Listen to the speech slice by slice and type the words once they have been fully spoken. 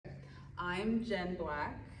I'm Jen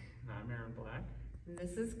Black. And I'm Aaron Black. And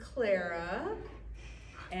this is Clara.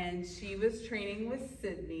 And she was training with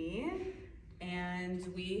Sydney.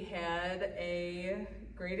 And we had a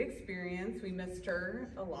great experience. We missed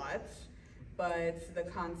her a lot. But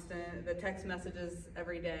the text messages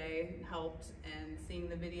every day helped, and seeing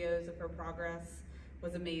the videos of her progress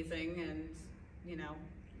was amazing. And, you know,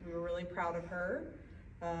 we were really proud of her.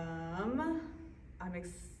 I'm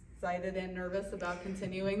excited and nervous about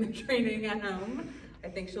continuing the training at home. I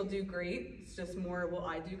think she'll do great. It's just more, will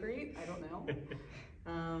I do great? I don't know.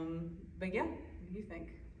 But yeah, what do you think?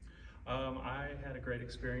 I had a great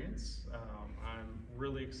experience. I'm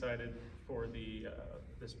really excited for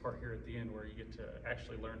this part here at the end where you get to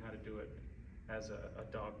actually learn how to do it as a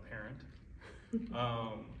dog parent.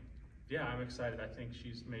 Yeah, I'm excited. I think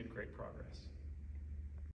she's made great progress.